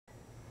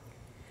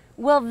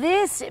Well,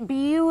 this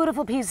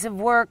beautiful piece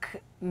of work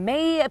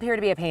may appear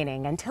to be a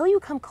painting until you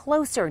come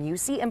closer and you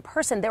see in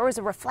person there is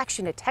a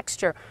reflection, a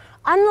texture,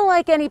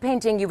 unlike any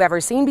painting you've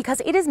ever seen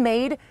because it is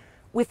made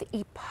with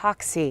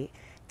epoxy.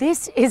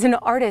 This is an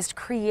artist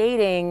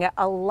creating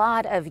a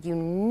lot of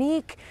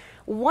unique,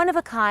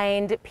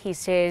 one-of-a-kind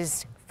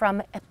pieces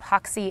from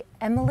epoxy,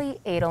 Emily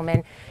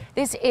Edelman.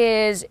 This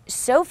is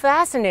so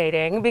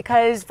fascinating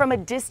because from a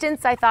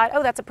distance I thought,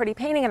 oh, that's a pretty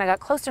painting, and I got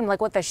closer and I'm like,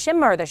 what, the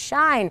shimmer, the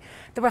shine,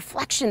 the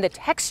reflection, the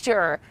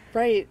texture.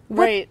 Right.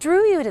 What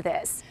drew you to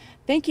this?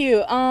 Thank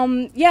you.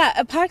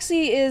 Yeah,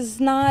 epoxy is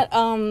not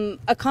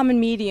a common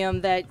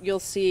medium that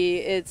you'll see.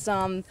 It's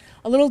a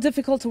little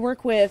difficult to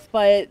work with,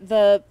 but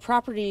the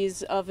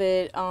properties of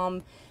it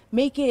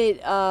make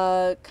it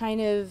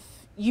kind of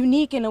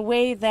unique in a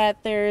way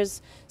that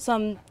there's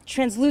some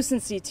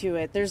translucency to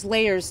it. There's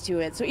layers to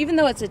it. So even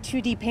though it's a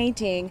 2D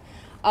painting,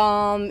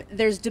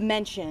 there's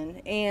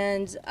dimension.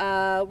 And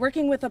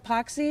working with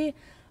epoxy,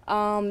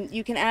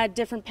 you can add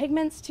different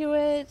pigments to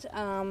it,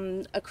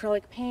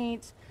 acrylic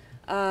paint,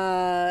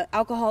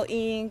 alcohol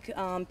ink,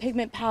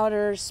 pigment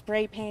powder,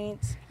 spray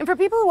paint. And for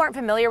people who aren't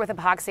familiar with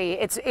epoxy,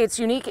 it's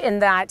unique in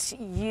that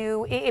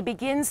it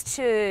begins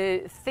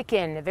to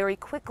thicken very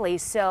quickly.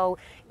 So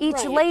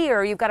each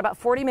layer, you've got about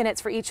 40 minutes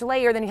for each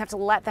layer, then you have to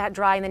let that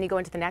dry, and then you go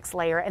into the next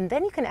layer. And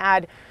then you can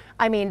add,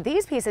 I mean,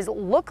 these pieces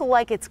look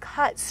like it's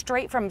cut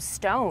straight from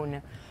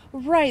stone.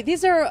 Right,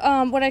 these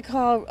are what I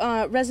call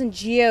resin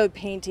geode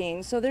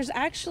paintings. So there's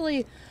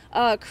actually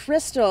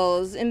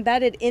crystals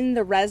embedded in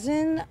the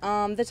resin.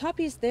 The top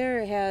piece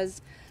there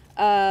has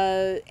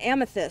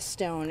amethyst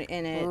stone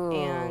in it. Ooh.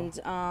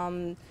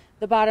 And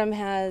the bottom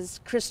has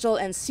crystal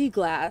and sea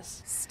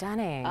glass.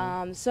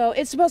 Stunning. So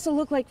it's supposed to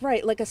look like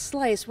a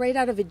slice right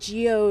out of a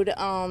geode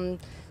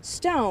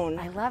stone.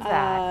 I love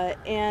that.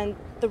 And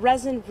the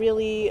resin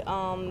really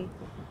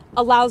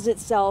allows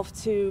itself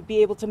to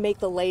be able to make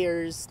the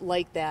layers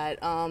like that.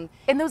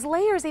 And those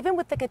layers, even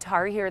with the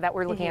guitar here that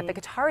we're looking at, the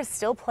guitar is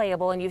still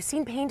playable, and you've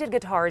seen painted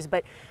guitars,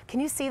 but can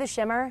you see the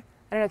shimmer?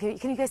 I don't know,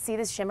 can you guys see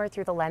this shimmer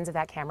through the lens of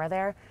that camera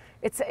there?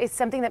 It's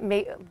something that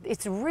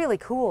it's really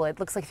cool. It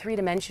looks like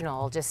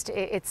three-dimensional,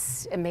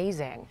 it's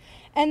amazing.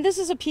 And this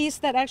is a piece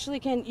that actually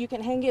you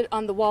can hang it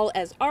on the wall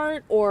as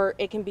art, or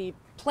it can be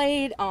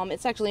played.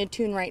 It's actually in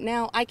tune right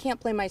now. I can't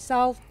play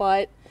myself,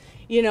 but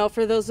you know,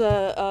 for those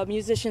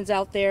musicians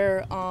out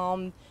there,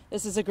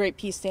 this is a great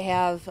piece to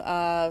have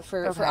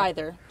for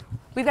either.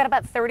 We've got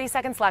about 30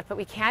 seconds left, but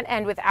we can't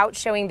end without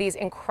showing these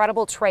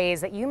incredible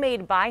trays that you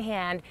made by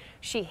hand.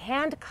 She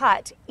hand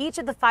cut each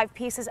of the 5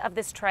 pieces of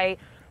this tray,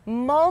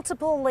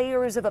 multiple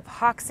layers of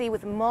epoxy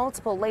with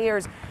multiple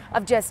layers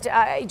of just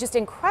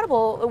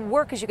incredible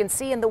work, as you can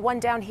see. And the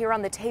one down here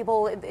on the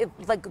table,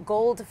 like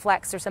gold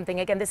flecks or something.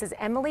 Again, this is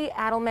Emily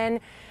Edelman,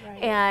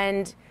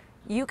 and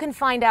you can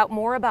find out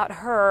more about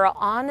her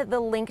on the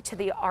link to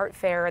the art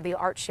fair, the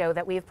art show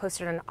that we have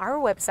posted on our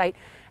website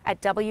at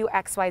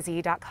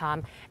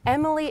WXYZ.com.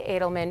 Emily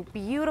Edelman,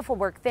 beautiful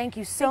work. Thank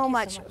you so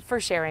much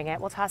for sharing it.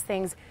 We'll toss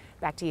things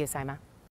back to you, Saima.